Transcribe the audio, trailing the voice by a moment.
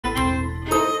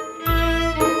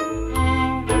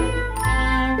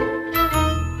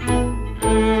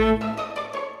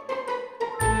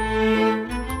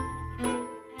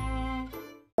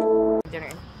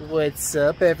What's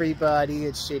up, everybody?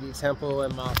 It's Shady Temple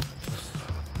and Mothra.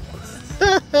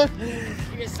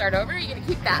 You're gonna start over? Or are you gonna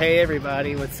keep that? Hey,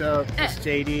 everybody. What's up? It's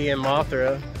JD and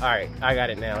Mothra. All right, I got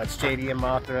it now. It's JD and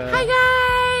Mothra. Hi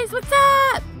guys, what's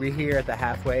up? We're here at the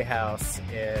Halfway House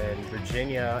in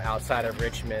Virginia, outside of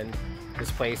Richmond. This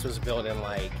place was built in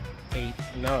like it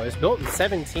was built in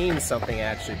 17 something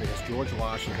actually, because George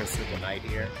Washington spent the night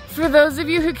here. For those of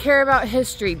you who care about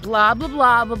history, blah blah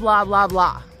blah blah blah blah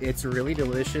blah. It's really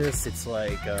delicious. It's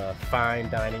like a fine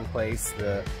dining place.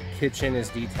 The kitchen is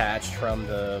detached from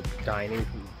the dining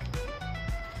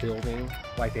building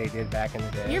like they did back in the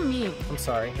day. You're mean. I'm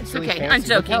sorry. It's really okay.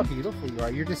 fancy. I'm joking. Look how beautiful you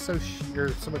are. You're just you're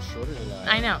so much shorter than I am.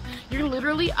 I know. You're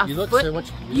literally a You look foot. so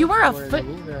much beautiful. You are a foot.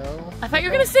 I thought you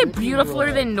were gonna say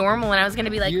beautifuler than normal, and I was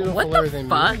gonna be like, what the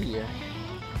fuck?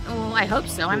 Oh, I hope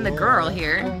so. I'm the girl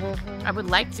here. I would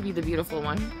like to be the beautiful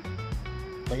one.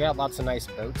 They got lots of nice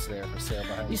boats there for sale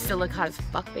behind you. You still look hot as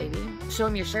fuck, baby. Show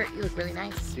them your shirt. You look really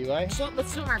nice. Do I? Let's show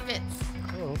them our fits.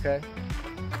 Oh, okay.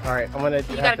 All right, I'm gonna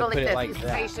You have gotta to go put like it this. like This is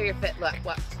that. how you show your fit. Look,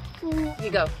 what? You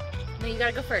go. No, you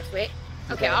gotta go first. Wait.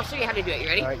 Okay, I'll show you how to do it. You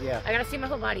ready? All right, yeah. I gotta see my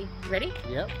whole body. You ready?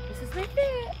 Yep. This is my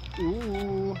fit.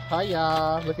 Ooh,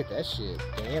 hiya. Look at that shit.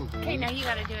 Damn, dude. Okay, now you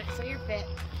gotta do it. So you're fit.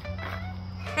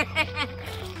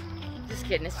 Just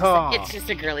kidding. It's just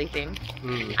a girly thing.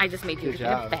 I just made you Good look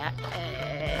job. fat.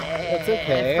 That's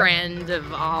okay. Friend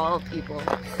of all people.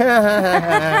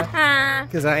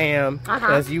 Because I am,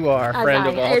 as you are, friend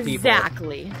of all people.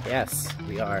 Exactly. Yes,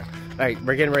 we are. All right,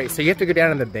 we're getting ready. So you have to go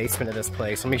down in the basement of this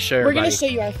place. Let me show you. We're gonna show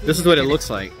you our food. This is what it looks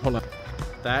like. Hold on.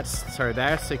 That's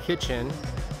the kitchen.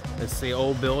 It's the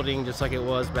old building, just like it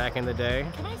was back in the day.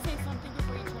 Can I say something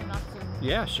before you turn it off too?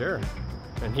 Yeah, sure.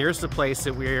 And here's the place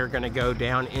that we're gonna go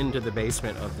down into the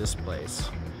basement of this place.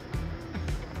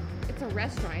 It's a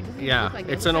restaurant. It doesn't Yeah, look like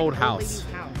it's it an looks old like house.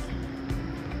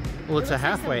 Well, it's a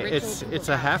halfway. It's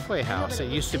a halfway house. It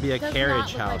used to be a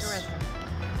carriage house.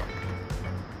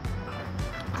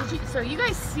 So you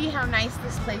guys see how nice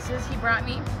this place is he brought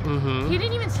me? Mm-hmm. He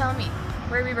didn't even tell me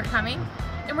where we were coming.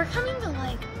 And we're coming to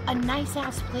like a nice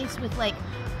ass place with like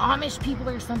Amish people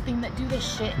or something that do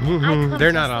this shit.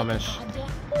 They're not Amish.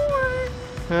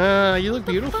 You look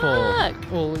beautiful.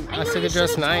 Well, I said it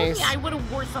just nice. I would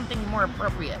have wore something more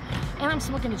appropriate. And I'm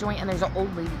smoking a joint and there's an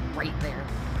old lady right there.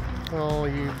 Oh,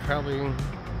 you probably...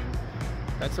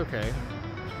 That's okay.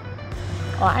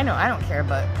 Well, I know I don't care,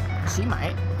 but she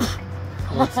might.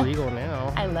 Well, it's legal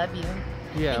now. I love you.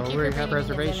 Yeah, we have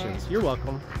reservations. You're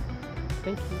welcome.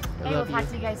 Thank you. Hey, we'll talk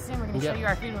to you guys soon. We're going to show you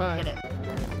our food when we get it.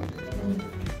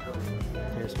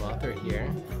 Here's Mothra here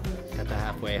at the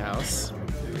halfway house.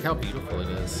 Look how beautiful it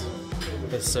is.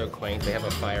 It's so quaint. They have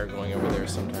a fire going over there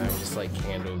sometimes, just like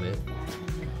candlelit.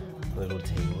 Little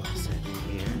table set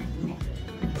here.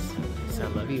 So I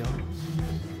love you all.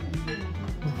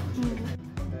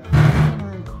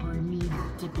 Record me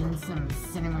dipping some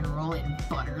cinnamon roll in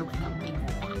butter like a big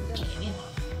fat kid.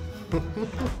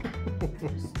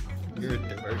 You're a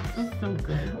dimmer. It's so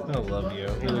good. I love you.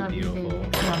 You look beautiful.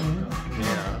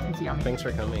 Yeah. It's yummy. Thanks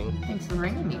for coming. Thanks for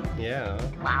bringing me. Yeah.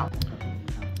 Wow.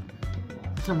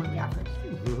 So what do we have first?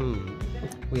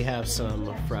 We have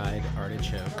some fried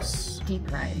artichokes. Deep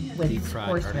fried with Deep fried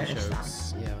horseradish artichokes.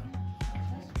 sauce. Yeah.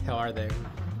 How are they?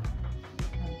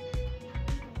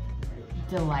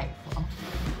 Delightful.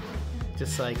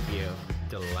 Just like you.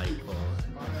 Delightful.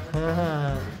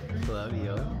 Love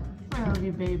you. I love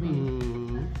you, baby.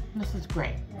 This is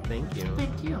great. Thank you.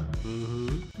 Thank you.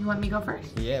 You want me to go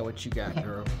first? Yeah, what you got, Okay.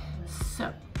 girl?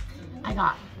 So, I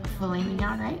got filet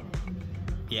mignon, right?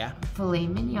 Yeah. Filet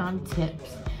mignon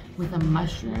tips with a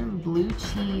mushroom blue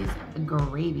cheese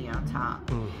gravy on top.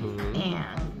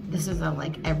 And this is a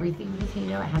like everything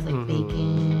potato. It has like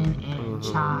bacon and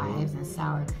chives and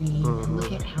sour cream.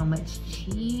 Look at how much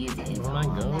cheese is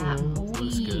on that boy.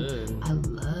 Looks good. I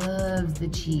love the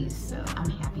cheese, so I'm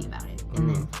happy about it.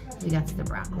 And then we got to the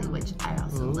broccoli, which I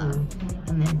also love.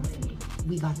 And then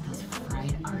we got these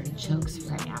fried artichokes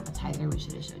for an appetizer. We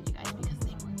should have showed you guys because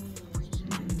they were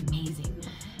freaking amazing.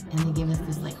 And they gave us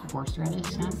this like horseradish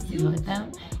sauce to go with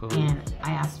them. And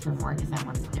I asked for more because I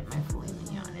wanted to dip my filet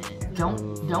mignon in it.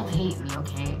 Don't hate me,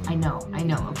 okay? I know,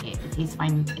 okay? It tastes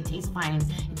fine. It tastes fine.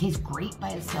 It tastes great by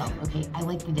itself, okay? I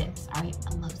like the dips, all right?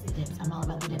 I love the dips. I'm all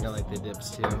about the dips. I like the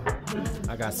dips too.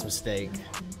 I got some steak.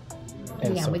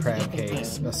 And some crab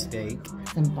cakes. A steak.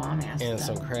 Some bomb-ass and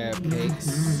stuff. some crab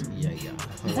cakes. Yeah.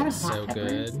 Is that a so hot pepper?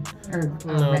 good. Or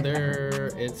No, red they're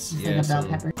pepper? it's Like yeah, a bell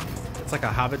pepper. It's like a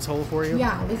hobbit's hole for you.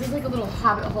 Yeah, this is like a little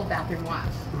hobbit hole bathroom wash.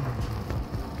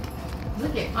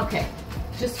 Look at, okay,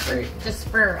 just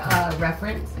for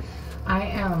reference, I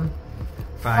am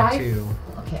 5'2".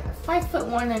 Okay,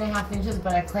 5'1.5 inches,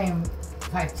 but I claim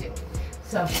 5'2".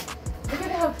 So look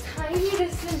at how tiny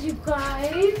this is, you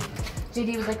guys.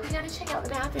 JD was like, we gotta check out the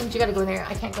bathrooms. You gotta go in there.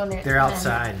 I can't go in there. They're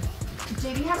outside.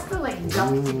 JD has to like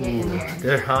jump to get in there.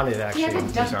 They're haunted, actually. He had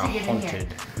to jump These are to get in here. haunted.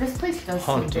 This place does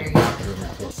Haunted. seem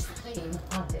very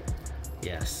haunted.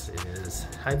 Yes, it is.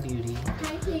 Hi, Beauty.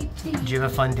 Hi, baby. Did you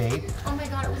have a fun date? Oh my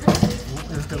god, it was amazing.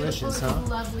 It was delicious, It was huh?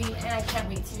 lovely, and I can't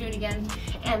wait to do it again.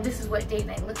 And this is what date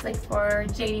night looks like for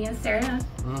JD and Sarah.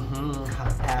 Mm-hmm.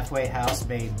 Halfway house,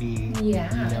 baby.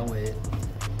 Yeah. You know it.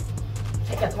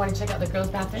 Want to check out the girls'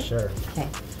 bathroom? Sure. Okay.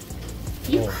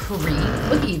 You creep.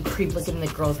 Look at you creep looking in the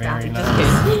girls' Very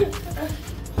bathroom.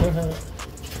 nice.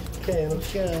 Okay,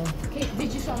 let's go. Okay,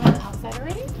 did you show them outside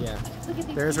already? Yeah. Look at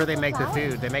these There's where they make the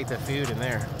flowers. food. They make the food in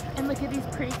there. And look at these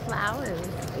pretty flowers.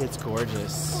 It's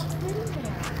gorgeous. So pretty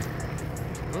there.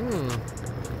 Mmm.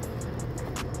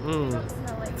 Mmm. Don't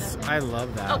smell like nothing. I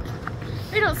love that. Oh,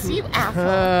 they don't see you, asshole.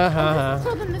 I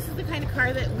told them this is the kind of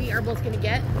car that we are both going to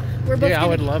get. We're both. Yeah, I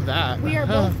would love that. We are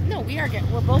both. No, we are.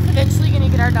 We're both eventually going to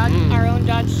get our own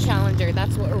Dodge Challenger.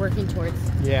 That's what we're working towards.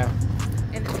 Yeah.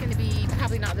 And it's going to be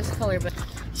probably not this color, but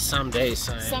Someday,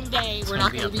 son. someday we're gonna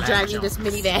not be going to a be black driving jump. this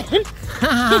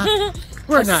minivan.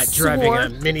 We're not driving a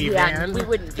minivan. We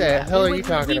wouldn't. What the hell are you We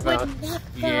talking about? would never.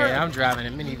 Yeah, I'm driving a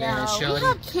minivan, No, we shorty.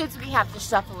 have kids we have to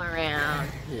shuffle around.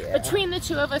 Yeah. Between the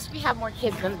two of us, we have more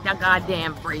kids than the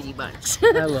goddamn Brady Bunch.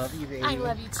 I love you, baby. I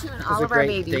love you too, and It was all a of our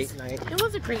great babies. date night. It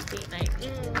was a great date night.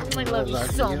 I love you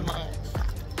so much.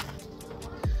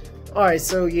 All right,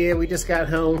 so yeah, we just got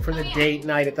home from the date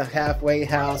night at the halfway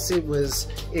house. It was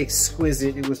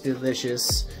exquisite. It was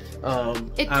delicious.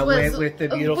 I went with the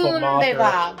beautiful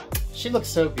MOTHRA. She looks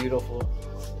so beautiful.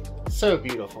 So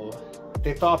beautiful.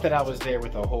 They thought that I was there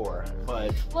with a whore,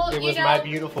 but it was my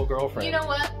beautiful girlfriend. You know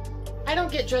what? I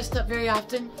don't get dressed up very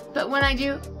often, but when I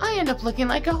do, I end up looking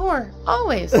like a whore.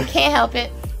 Always. Can't help it.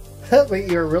 But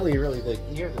you're really you're the most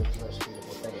beautiful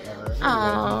thing ever.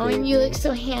 Oh, and you look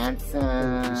so handsome.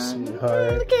 Thank you,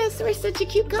 sweetheart. Look at us, we're such a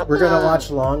cute couple. We're gonna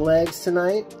watch Long Legs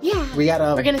tonight. Yeah. We got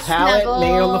We're a gonna pallet snuggle.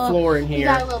 made on the floor in here. We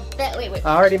got a little bit. Wait.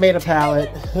 I already made a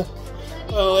pallet.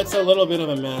 Oh, it's a little bit of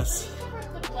a mess.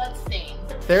 The blood stain.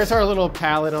 There's our little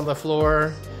pallet on the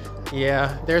floor.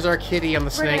 Yeah, there's our kitty on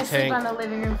the We're gonna snake sleep on tank. the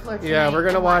living room floor tonight. Yeah, we're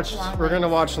gonna and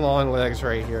watch Long Long Legs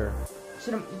right here. Legs.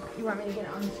 You want me to get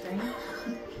it on the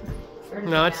screen?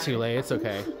 No, it's too late. It's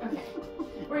okay. Okay.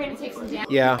 We're gonna take some down.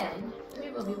 Yeah. And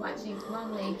we will be watching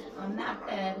Long Legs on that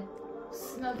bed,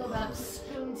 snuggled up,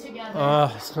 spooned together.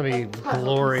 Oh, it's gonna be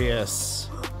glorious.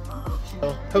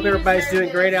 Hope everybody's doing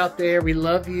great out there. We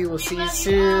love you. We'll see you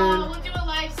soon. We'll do a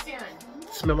live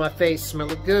soon. Smell my face. Smell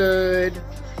it good.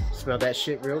 Smell that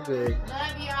shit real good.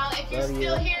 Love y'all. If you're Love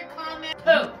still you. here, comment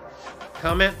poop.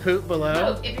 Comment poop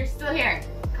below. Poop. If you're still here,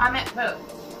 comment poop.